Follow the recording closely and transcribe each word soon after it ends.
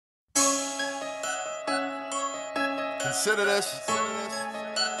Consider this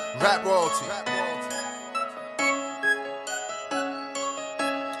rap royalty.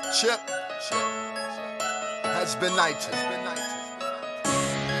 Chip has been nitrous.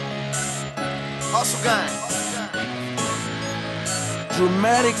 Hustle gang.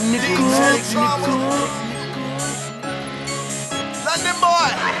 Dramatic nigga. London boy.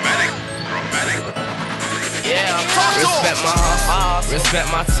 Yeah, respect my hustle,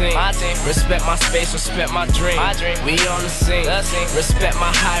 respect my team, respect my space, respect my dream. We on the scene, respect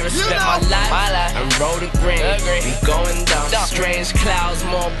my high, respect my life. And roll the green, we going down. Strange clouds,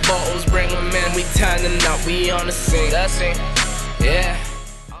 more bottles, bring them in. We turning up, we on the scene. Yeah.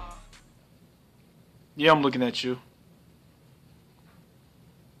 Yeah, I'm looking at you.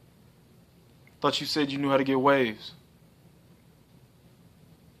 Thought you said you knew how to get waves.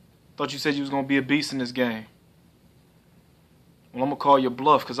 Thought you said you was gonna be a beast in this game. Well, I'm gonna call your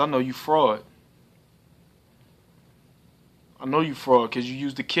bluff because I know you fraud. I know you fraud because you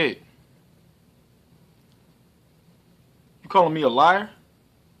used the kit. You calling me a liar?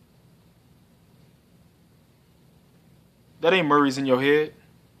 That ain't Murray's in your head.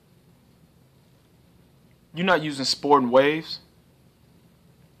 You're not using sport and waves.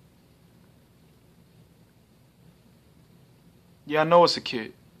 Yeah, I know it's a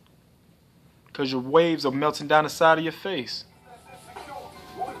kit. Because your waves are melting down the side of your face.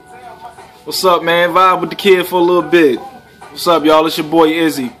 What's up, man? Vibe with the kid for a little bit. What's up, y'all? It's your boy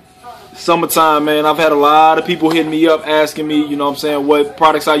Izzy. Summertime, man. I've had a lot of people hitting me up asking me, you know what I'm saying, what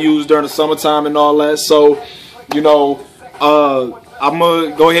products I use during the summertime and all that. So, you know, I'm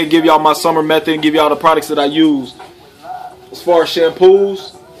going to go ahead and give y'all my summer method and give y'all the products that I use. As far as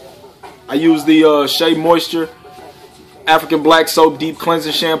shampoos, I use the Shea Moisture African Black Soap Deep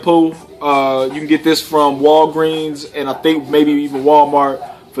Cleansing Shampoo. You can get this from Walgreens and I think maybe even Walmart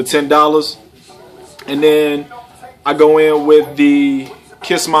for $10. And then I go in with the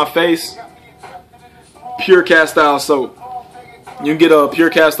Kiss My Face Pure Castile Soap. You can get a Pure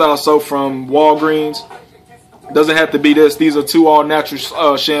Castile Soap from Walgreens. Doesn't have to be this. These are two all-natural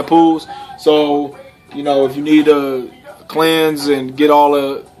shampoos. So, you know, if you need to cleanse and get all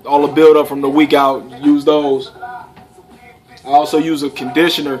the buildup from the week out, use those. I also use a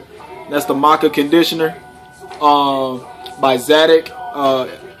conditioner. That's the Maca conditioner by Zadig.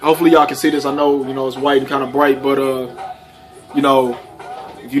 Hopefully y'all can see this. I know, you know, it's white and kind of bright, but you know,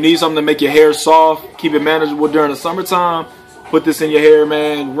 if you need something to make your hair soft, keep it manageable during the summertime, put this in your hair,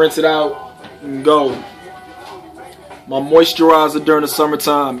 man. Rinse it out and go. My moisturizer during the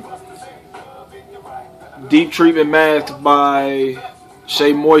summertime, Deep Treatment Mask by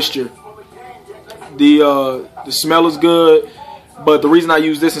Shea Moisture. The smell is good, but the reason I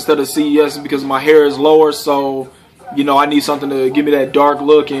use this instead of CES is because my hair is lower, so you know I need something to give me that dark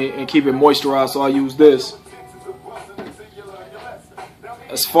look and keep it moisturized, so I use this.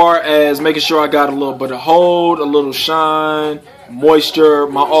 As far as making sure I got a little bit of hold, a little shine, moisture,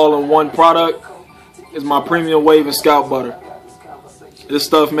 my all-in-one product is my Premium Wave and Scalp Butter. This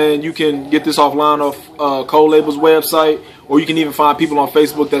stuff, man, you can get this offline off Cold Label's website, or you can even find people on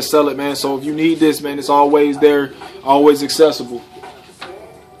Facebook that sell it, man. So if you need this, man, it's always there, always accessible.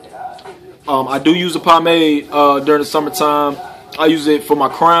 I do use a pomade during the summertime. I use it for my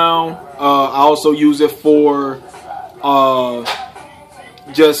crown. I also use it for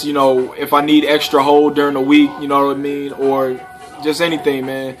just, you know, if I need extra hold during the week, you know what I mean, or just anything,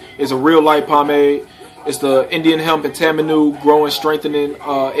 man. It's a real light pomade. It's the Indian Hemp and Tamanu Growing Strengthening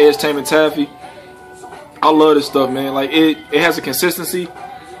Edge Tame and Taffy. I love this stuff, man. Like it has a consistency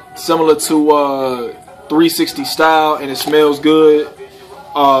similar to 360 Style, and it smells good.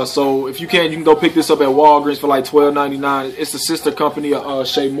 So if you can go pick this up at Walgreens for like $12.99. It's the sister company of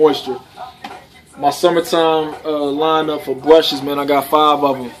Shea Moisture. My summertime lineup for brushes, man, I got 5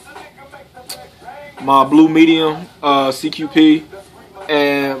 of them. My Blue Medium CQP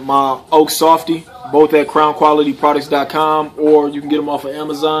and my Oak Softy, both at crownqualityproducts.com, or you can get them off of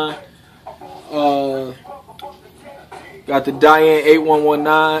Amazon. Got the Diane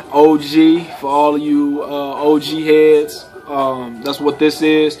 8119 OG for all of you OG heads. That's what this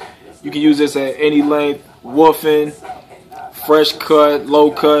is. You can use this at any length, woofing, fresh cut,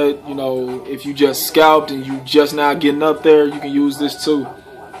 low cut. You know, if you just scalped and you just now getting up there, you can use this too.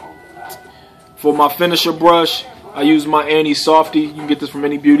 For my finisher brush, I use my Annie Softy. You can get this from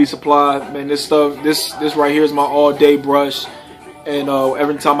any beauty supply. Man, this stuff, this right here is my all-day brush. And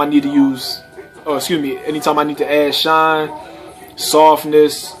every time I need to use, anytime I need to add shine,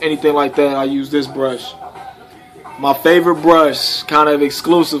 softness, anything like that, I use this brush. My favorite brush, kind of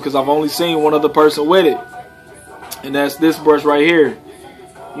exclusive because I've only seen one other person with it, and that's this brush right here.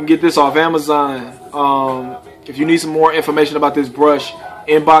 You can get this off Amazon. if you need some more information about this brush,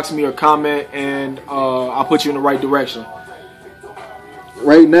 inbox me or comment, and I'll put you in the right direction.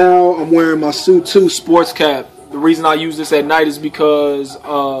 Right now, I'm wearing my Suit 2 sports cap. The reason I use this at night is because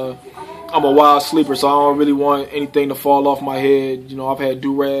I'm a wild sleeper, so I don't really want anything to fall off my head. You know, I've had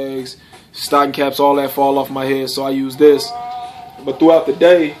do-rags, stocking caps, all that fall off my head, so I use this. But throughout the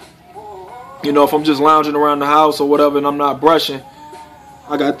day, you know, if I'm just lounging around the house or whatever and I'm not brushing,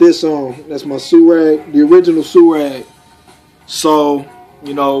 I got this on. That's my Surag, the original Surag. So,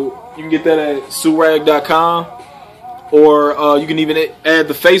 you know, you can get that at surag.com, or you can even add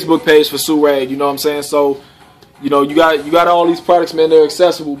the Facebook page for Surag, you know what I'm saying? So, you know, you got all these products, man, they're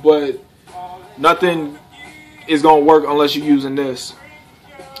accessible, but nothing is going to work unless you're using this.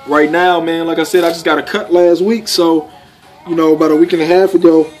 Right now, man, like I said, I just got a cut last week, so, you know, about a week and a half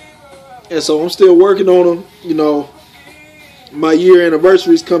ago, and so I'm still working on them. You know, my year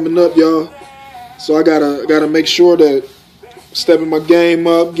anniversary is coming up, y'all, so I gotta make sure that I'm stepping my game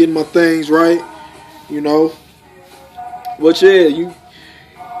up, getting my things right, you know. But yeah, you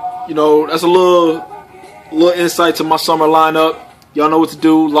know, that's a little insight to my summer lineup. Y'all know what to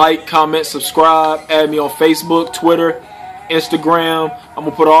do. Like, comment, subscribe, add me on Facebook, Twitter, Instagram. I'm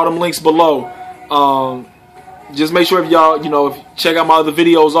gonna put all them links below. Just make sure if y'all, you know, check out my other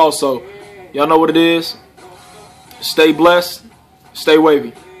videos also. Y'all know what it is. Stay blessed, stay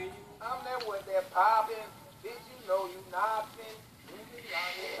wavy.